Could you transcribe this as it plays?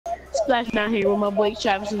Splash down here with my boy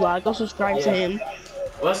Travis Vlog. Go subscribe to him.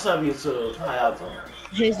 What's up, YouTube? How y'all doing?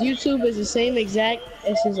 His YouTube is the same exact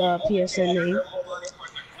as his PSN name.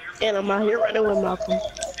 And I'm out here running with Malcolm.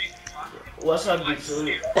 What's up,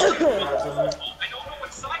 YouTube? How y'all doing?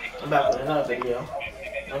 I'm back with another video.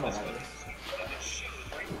 Oh my God.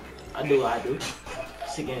 I do what I do.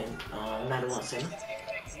 It's again, 91 cents.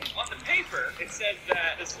 On the paper, it says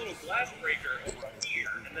that this little glass breaker over here,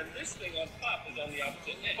 and then this thing on top is on the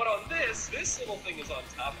opposite end. But on this little thing is on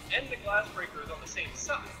top, and the glass breaker is on the same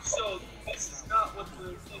side. So this is not what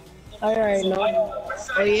the thing. Alright, no.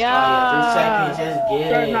 Oh yeah. 3 seconds, just get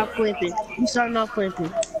starting it. off flipping. You starting off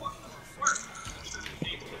flipping.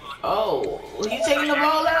 Oh, were you taking the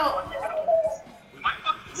ball out?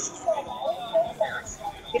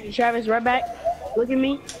 Travis, right back. Look at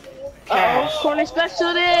me. Cash. Corner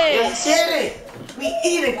special Let's this. get it. We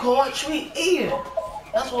eating, coach. We eating.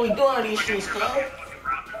 That's what we doing on these streets, club.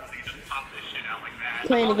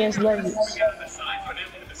 Playing against Legends.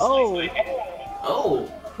 Oh.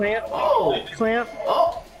 Oh. Clamp. Oh. Clamp.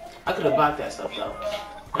 Oh. I could have blocked that stuff though.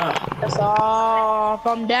 That's off.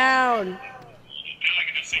 I'm down.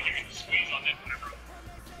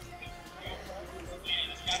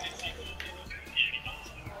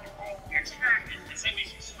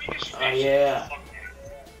 Oh yeah.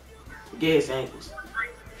 Get his ankles.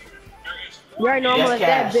 You already know I'm gonna let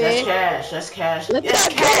that That's bitch. cash. That's cash. Let Yes,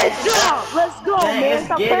 that bitch drop. Let's go, Dang, man. let's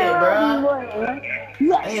Stop get playing it, around bro. with me, man.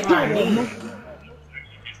 I Let's hit my get knee. it.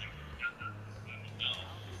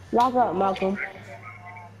 Lock up, Malcolm.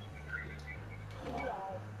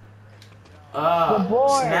 Good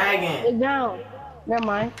boy. Snagging. Look down. Never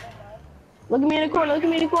mind. Look at me in the corner. Look at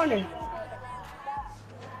me in the corner.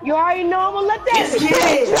 You already know I'm gonna let that Let's get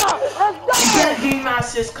it. drop. Let's go. You better give me my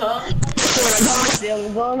assist, cuz. Still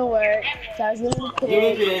going to work. Guys, Give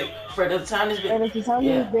me bid for the time this bit.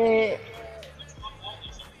 Yeah.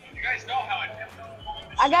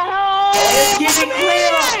 I got home. Let's get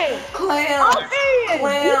it, Clam. I'm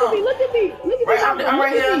in. Look at me. Look at me. I'm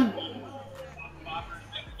right here.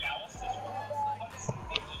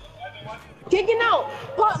 Kicking out.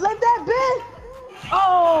 Let that bitch.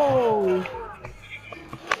 Oh.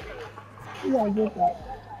 You gotta get that.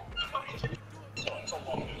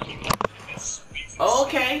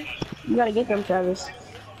 Okay. You gotta get them, Travis.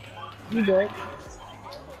 You good.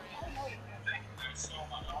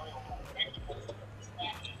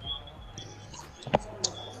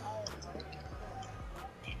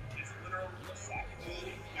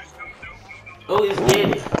 Oh, let's get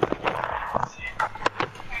it.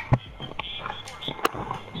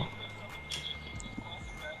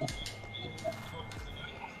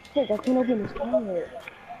 Look, I can't open this door.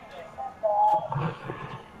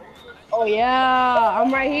 Oh yeah,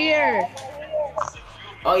 I'm right here.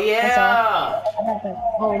 Oh yeah. I got that.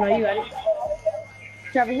 Oh no, you got it.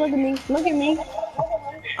 Travis, look at me. Look at me.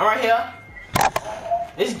 I'm right here.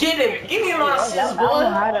 Let's get it. Give me my assist, I don't know boy.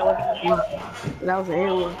 how that was. That was an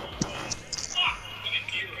air one.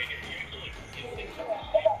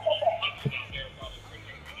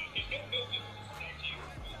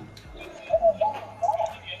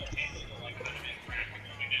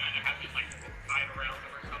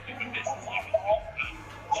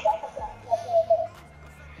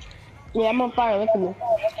 Yeah, I'm on fire. Look at me.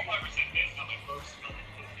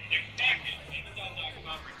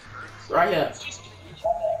 Right here.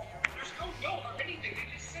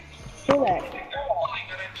 Feel that.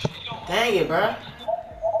 Dang it, bro.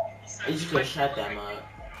 You just could have shot that mug.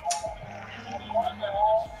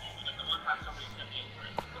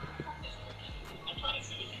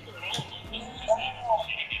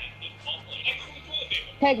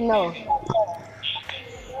 Heck no.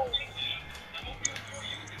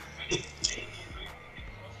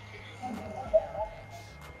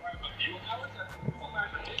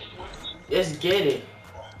 Let's get it.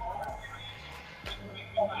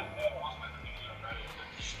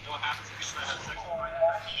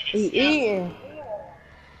 He eating.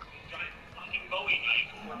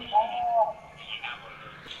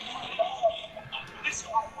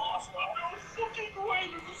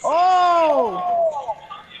 Oh!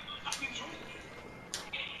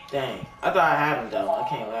 Dang. I thought I had him though. I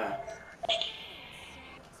can't lie.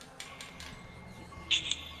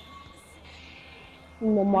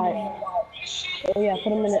 No, Mark. Oh yeah,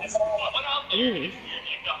 put him in it. Ooh.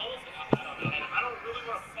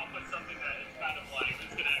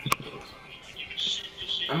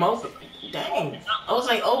 I'm open. Dang. I was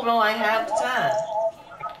like open like half the time.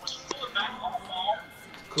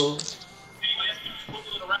 Cool.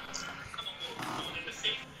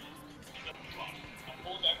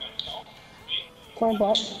 Climb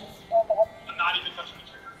up.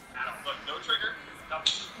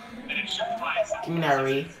 Give me that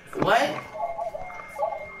read. What?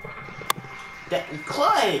 That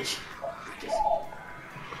clutch.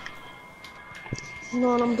 You know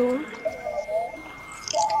what I'm doing?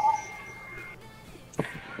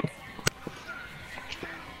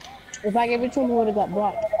 If I gave it to him, he would have got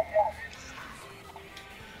blocked.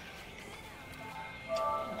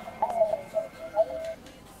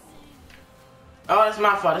 Oh, that's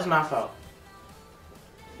my fault. That's my fault.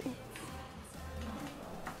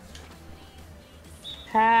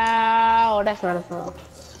 How? That's not a foul.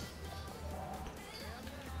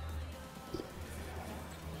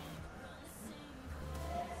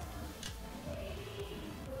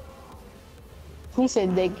 He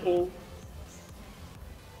said they came.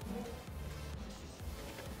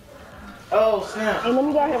 Oh, snap. Hey, let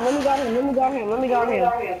me go him. Let me go him. Let me go him. Let me go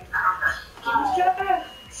him. Can you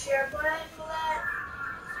share button for that?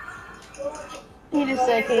 He just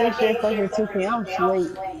said, "Can you share for your 2K?" I'm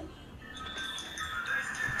sweet.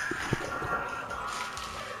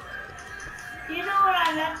 You know what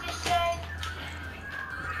I meant to say?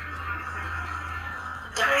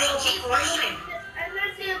 I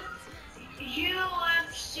meant to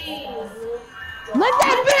UFC. Let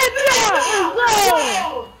that bitch out! Let's go!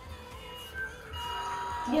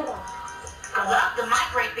 I love the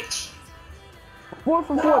mic rate, bitch. 4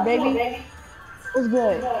 for 4, baby. What's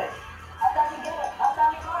good?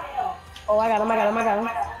 Oh, I got him.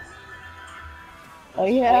 Oh,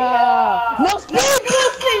 yeah. No speed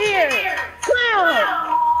boost in here! Clown!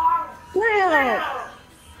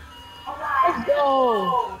 Let's go!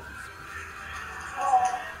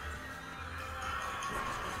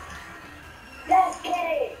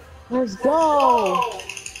 Let's go!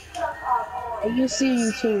 And you see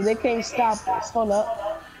you too. They can't stop us. Hold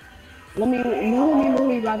up. Let me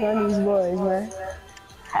move back on these boys, man.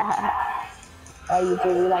 Oh, you too.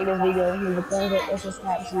 You like this video? Leave a thumbs up. Let's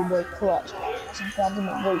subscribe to your boy Clutch. Subscribe to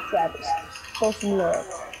my boy Travis. Show some love.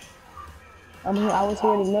 I was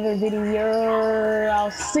here in another video.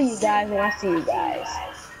 I'll see you guys when I see you guys.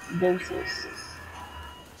 Deuces.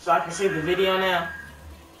 So I can save the video now.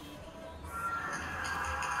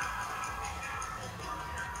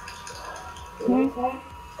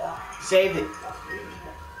 Save it.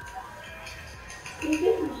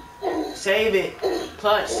 Save it.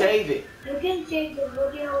 Clutch, save it. You can save the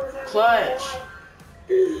video. Clutch.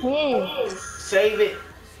 Save it.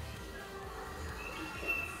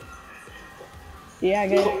 Yeah, I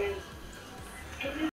get it.